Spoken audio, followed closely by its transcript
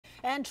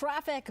And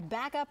traffic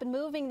back up and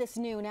moving this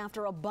noon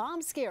after a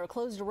bomb scare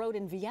closed a road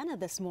in Vienna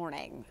this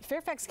morning.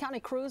 Fairfax County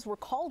crews were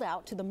called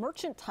out to the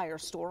Merchant Tire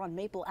store on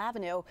Maple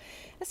Avenue.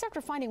 This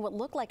after finding what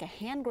looked like a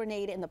hand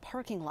grenade in the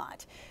parking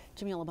lot.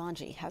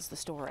 WJLA has the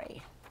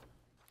story.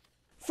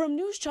 From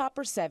News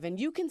Chopper 7,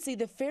 you can see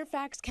the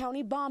Fairfax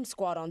County Bomb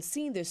Squad on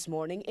scene this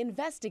morning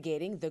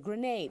investigating the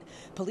grenade.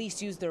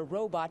 Police used their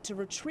robot to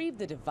retrieve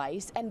the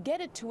device and get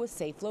it to a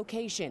safe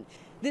location.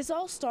 This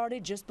all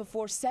started just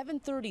before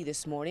 7:30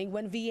 this morning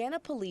when Vienna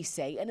police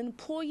say an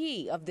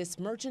employee of this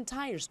Merchant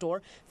Tire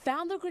store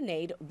found the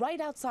grenade right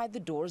outside the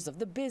doors of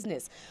the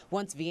business.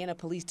 Once Vienna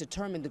police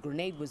determined the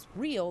grenade was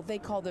real, they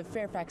called the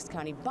Fairfax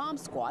County Bomb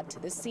Squad to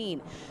the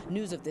scene.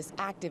 News of this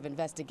active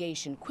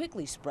investigation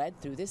quickly spread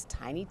through this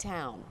tiny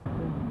town.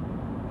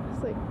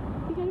 It's like,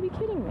 you gotta be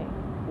kidding me.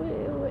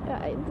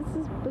 This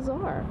is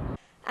bizarre.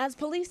 As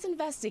police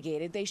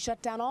investigated, they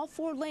shut down all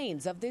 4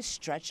 lanes of this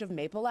stretch of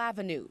Maple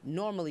Avenue.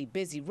 Normally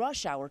busy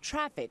rush hour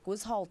traffic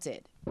was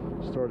halted.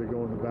 Started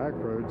going the back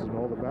roads and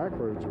all the back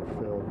roads were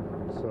filled.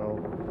 So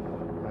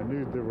I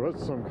knew there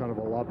was some kind of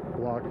a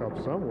block up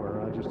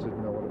somewhere. I just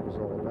didn't know what it was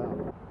all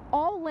about.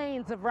 All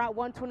lanes of Route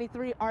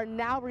 123 are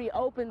now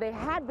reopened. They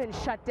had been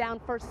shut down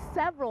for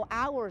several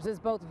hours as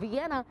both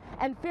Vienna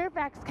and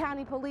Fairfax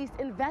County Police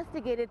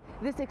investigated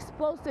this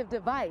explosive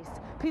device.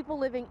 People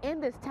living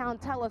in this town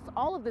tell us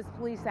all of this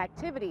police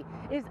activity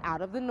is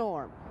out of the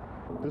norm.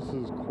 This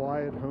is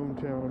quiet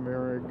hometown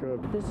America.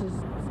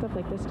 Stuff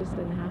like this just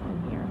didn't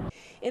happen here.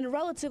 In a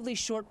relatively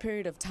short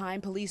period of time,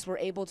 police were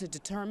able to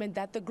determine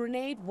that the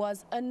grenade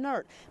was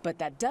inert, but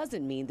that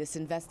doesn't mean this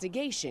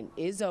investigation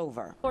is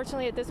over.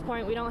 Fortunately, at this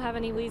point, we don't have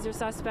any leads or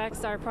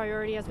suspects. Our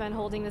priority has been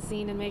holding the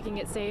scene and making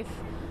it safe.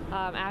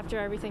 After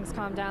everything's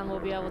calmed down, we'll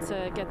be able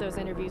to get those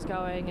interviews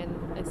going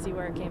and see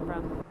where it came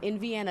from. In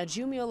Vienna,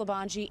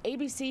 WJLA,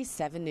 ABC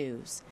 7 News.